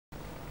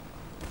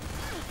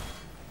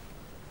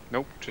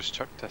Nope, just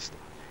chuck test.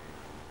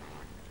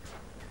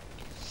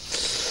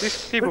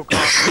 These people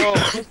can't roll.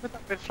 What's with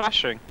that bit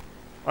flashing?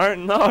 I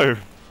don't know.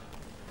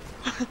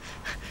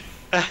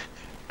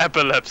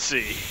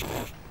 Epilepsy.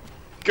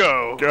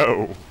 Go.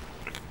 Go.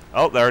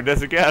 Oh, there it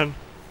is again.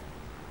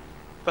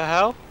 The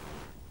hell?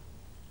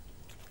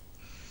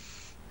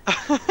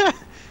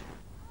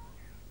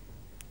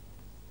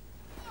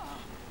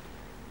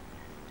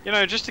 You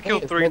know, just to kill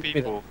 3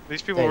 people,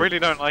 these people really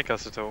don't like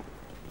us at all.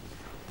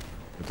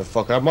 Get the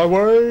fuck out of my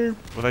way!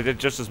 Well, they did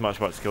just as much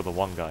about to kill the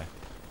one guy.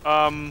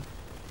 I'm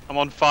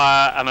on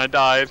fire and I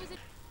died.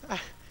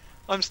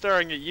 I'm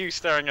staring at you,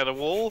 staring at a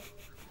wall,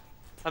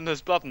 and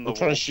there's blood in the I'm wall.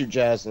 trying to shoot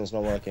Jazz and it's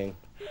not working.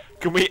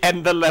 Can we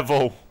end the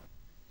level?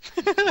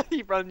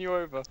 He ran you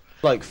over.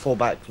 Like 4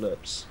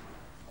 backflips.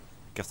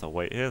 Guess I'll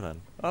wait here then.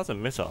 Oh, that's a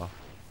missile.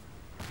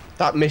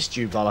 That missed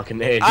you by like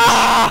an inch.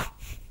 Ah!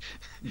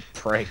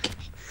 Prick.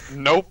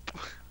 Nope.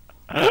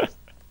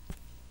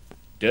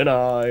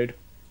 Denied.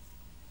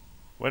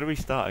 Where do we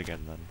start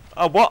again then?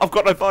 Oh, what? I've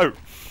got no boat.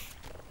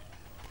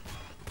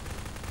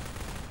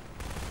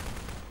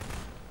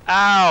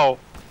 Ow!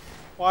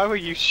 Why were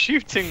you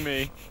shooting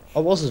me? I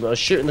wasn't. I was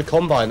shooting the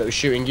combine that was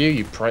shooting you,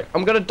 you prick.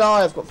 I'm gonna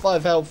die. I've got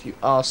 5 health, you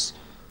ass.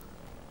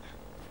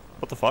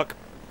 What the fuck?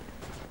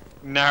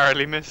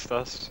 Narrowly missed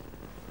us.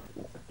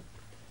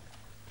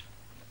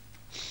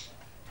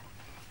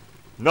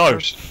 No.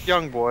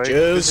 Young boy.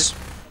 Cheers.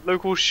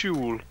 Local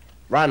shul.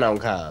 Ran on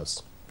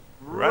cars.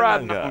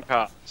 Ran on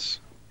cats.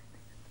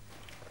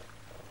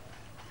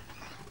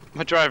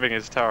 My driving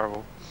is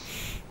terrible.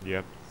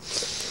 Yep.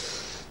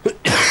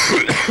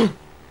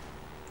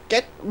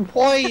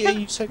 Why are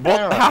you so What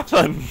down?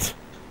 happened?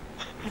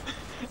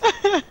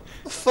 What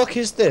the fuck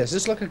is this?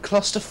 It's like a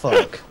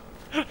clusterfuck.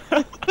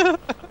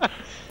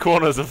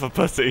 Corners are for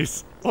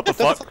pussies. What the What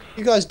the fuck fuck? have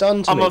you guys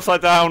done to I'm me?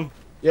 upside down.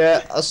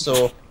 Yeah, I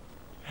saw.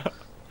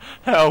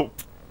 Help.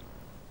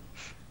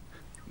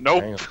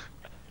 Nope. Hang on.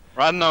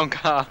 Ran on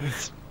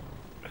cats.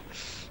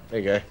 There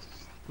you go.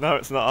 No,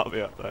 it's not up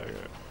yet. There we go.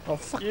 Oh,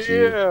 fuck you.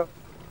 Yeah.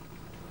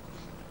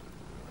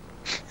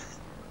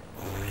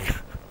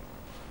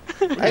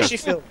 I actually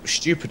feel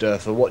stupider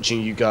for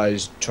watching you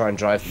guys try and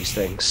drive these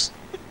things.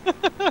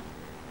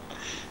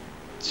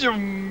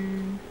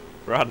 Jum.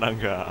 Ran on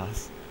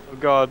gas. Oh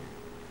god.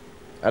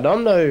 And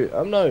I'm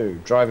no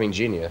driving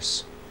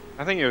genius.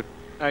 I think you're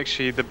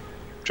actually the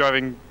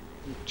driving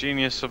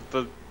genius of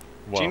the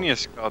Wow.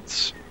 genius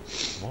gods.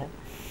 What?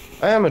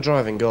 I am a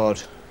driving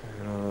god.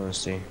 In all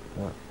honesty.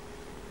 What?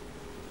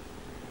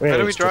 How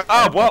do we drive?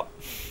 Ah, what?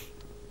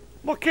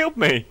 What killed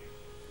me?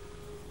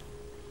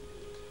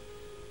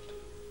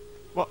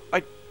 What?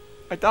 I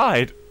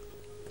died.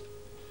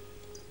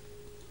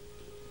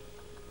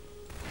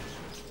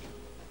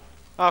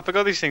 Oh, I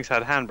forgot these things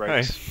had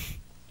handbrakes. Hey.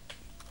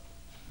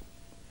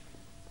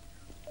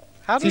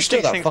 How You does steal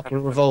these that things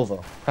fucking revolver.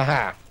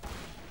 Haha.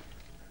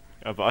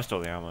 Oh, but I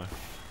stole the ammo.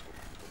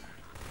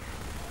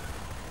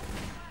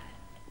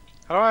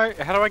 How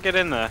do I get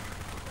in there?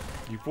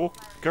 You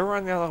go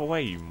around the other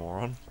way, you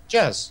moron.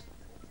 Jazz.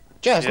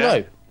 Jazz, Yeah?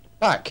 no.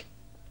 Back.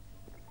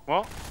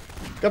 What?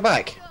 Go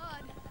back.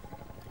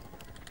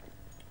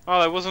 Oh,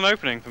 there was an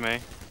opening for me.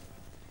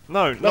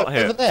 No, No, not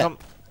here. over there.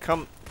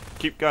 Come,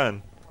 keep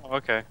going. Oh,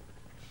 okay.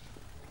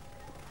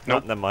 No,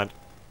 Nope. never mind.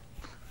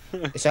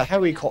 It's a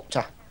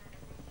helicopter.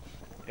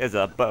 It's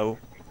a bow.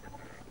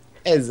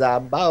 It's a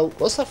boat.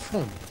 What's that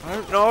from? I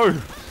don't know.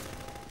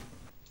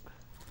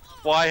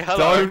 Why,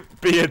 hello.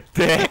 Don't be a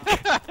dick.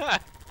 I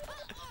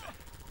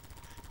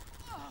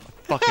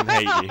fucking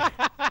hate you.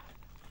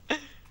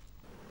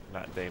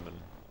 Matt Damon.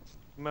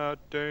 Matt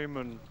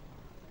Damon.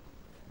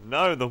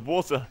 No, the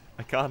water.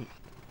 I can't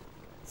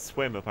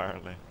swim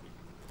apparently.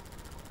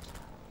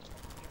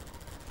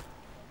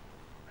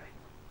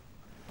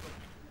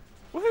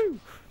 Woohoo!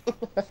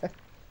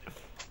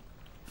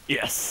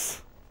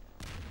 Yes.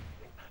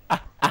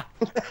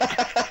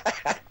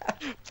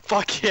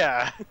 Fuck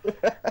yeah.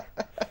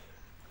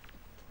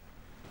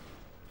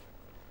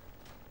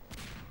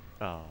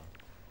 Ah.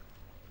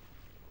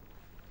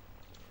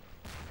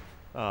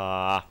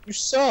 Ah. You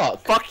suck.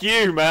 Fuck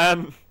you,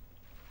 man.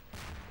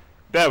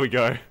 There we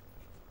go.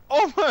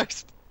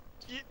 Almost.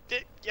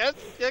 Yes,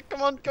 yeah,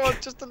 come on,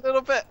 just a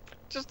little bit.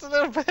 Just a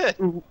little bit.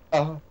 Ooh,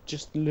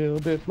 just a little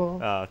bit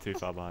more. Ah, too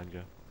far behind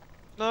you.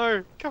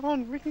 No, come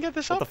on, we can get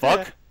this What up the fuck?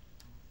 here.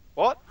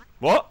 What?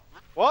 What?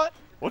 What?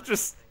 What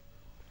just?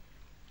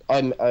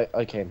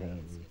 I came here.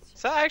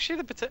 Is that actually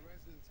the potato?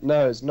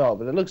 No, it's not,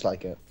 but it looks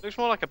like it. Looks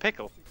more like a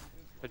pickle.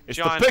 A It's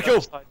the giant pickle!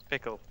 oversized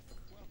pickle.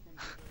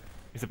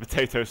 It's a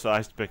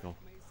potato-sized pickle.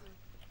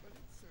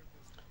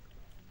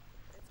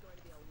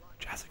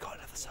 Jazz, I got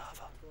another server.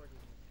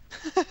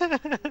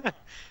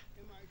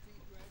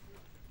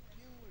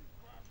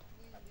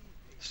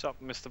 Stop,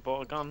 Mr.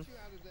 Bought a gun.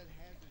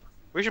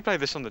 We should play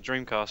this on the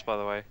Dreamcast, by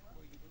the way.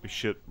 We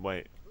should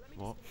wait.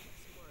 What?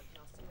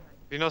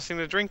 Have you not seen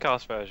the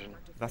Dreamcast version?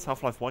 That's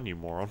Half-Life 1, you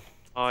moron.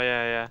 Oh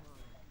yeah, yeah.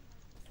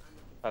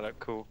 That looked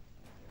cool.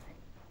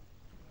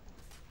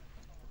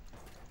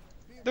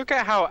 Look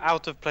at how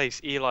out of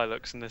place Eli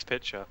looks in this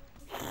picture.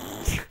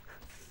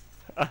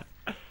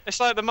 It's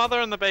like the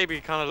mother and the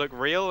baby kind of look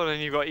real, and then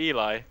you've got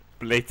Eli.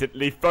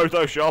 Blatantly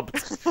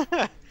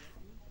photoshopped.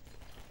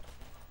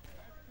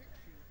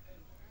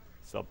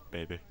 Sup,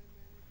 baby?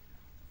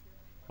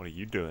 What are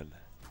you doing?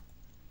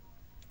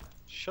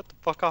 Shut the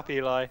fuck up,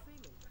 Eli.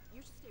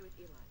 You should stay with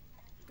Eli.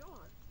 Go on.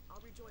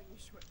 I'll rejoin you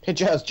shortly. Hey,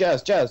 Jazz.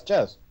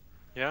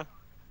 Yeah?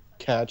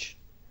 Catch.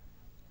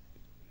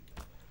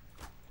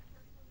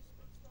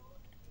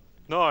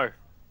 No.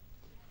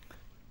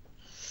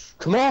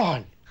 Come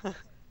on!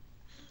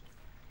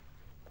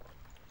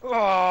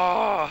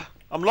 Oh!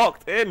 I'm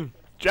locked in.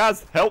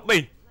 Jazz, help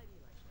me.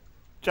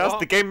 Jazz, What?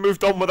 the game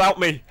moved on without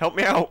me. Help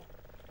me out.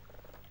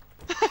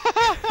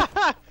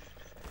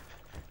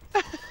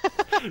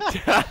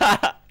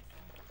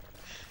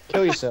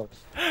 Kill yourselves.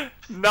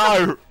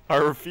 No, I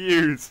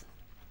refuse.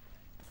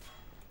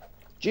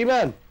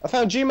 G-Man! I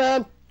found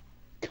G-Man!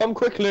 Come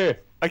quickly!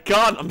 I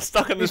can't. I'm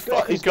stuck in this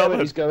fucking cupboard.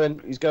 He's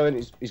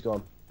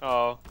gone.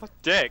 Oh, what a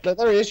dick. Look,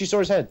 there he is, you saw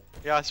his head.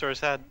 Yeah, I saw his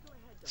head.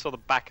 I saw the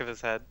back of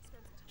his head.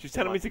 She's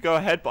telling me to go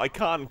ahead, but I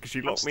can't because she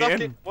I'm locked me stuck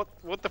in.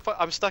 What the fuck?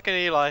 I'm stuck in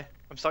Eli.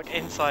 I'm stuck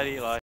inside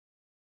Eli.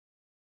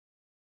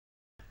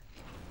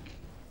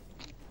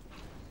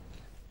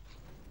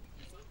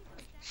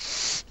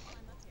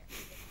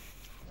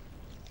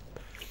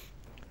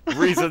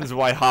 Reasons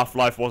why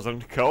Half-Life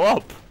wasn't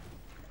co-op.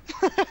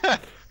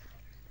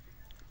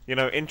 You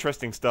know,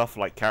 interesting stuff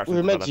like character We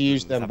were meant to development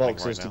use is them happening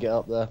boxes right to now. get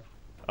up there.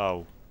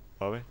 Oh,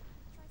 are we?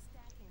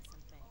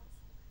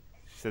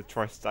 She said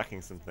try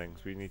stacking some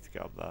things. We need to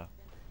get up there.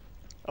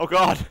 Oh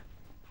god!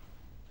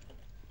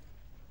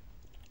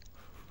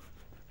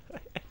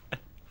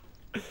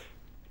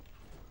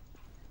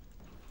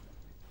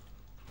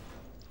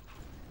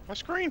 My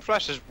screen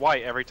flashes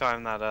white every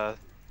time that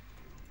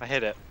I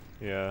hit it.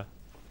 Yeah.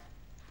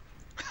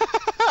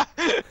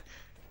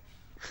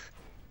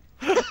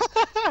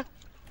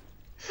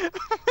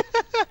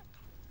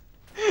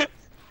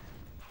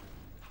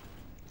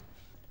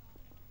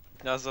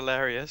 That was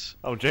hilarious.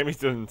 Oh, Jamie's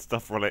doing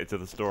stuff related to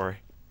the story.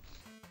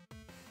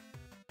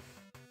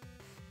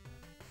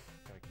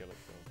 Gonna kill it,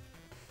 so.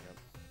 Yep.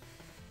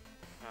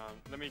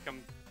 Let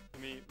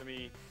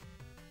me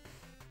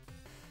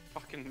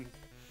fucking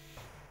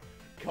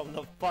Come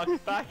the fuck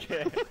back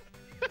here!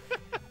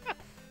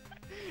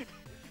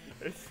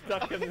 It's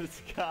stuck in the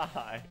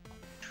sky!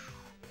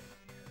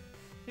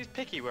 He's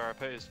picky where I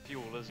put his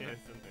fuel, isn't Yes, it?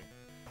 isn't he?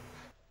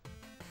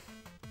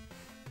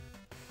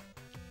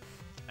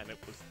 And it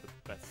was the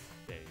best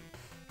day.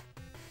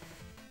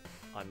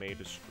 I made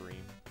a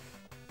stream.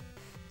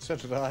 So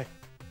did I.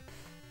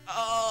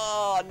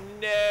 Oh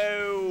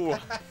no! I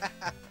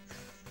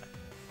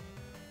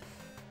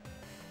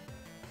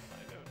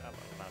don't have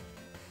a lamp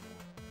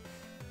anymore.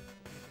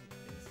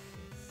 What is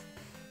this?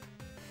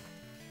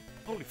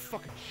 Holy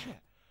fucking shit!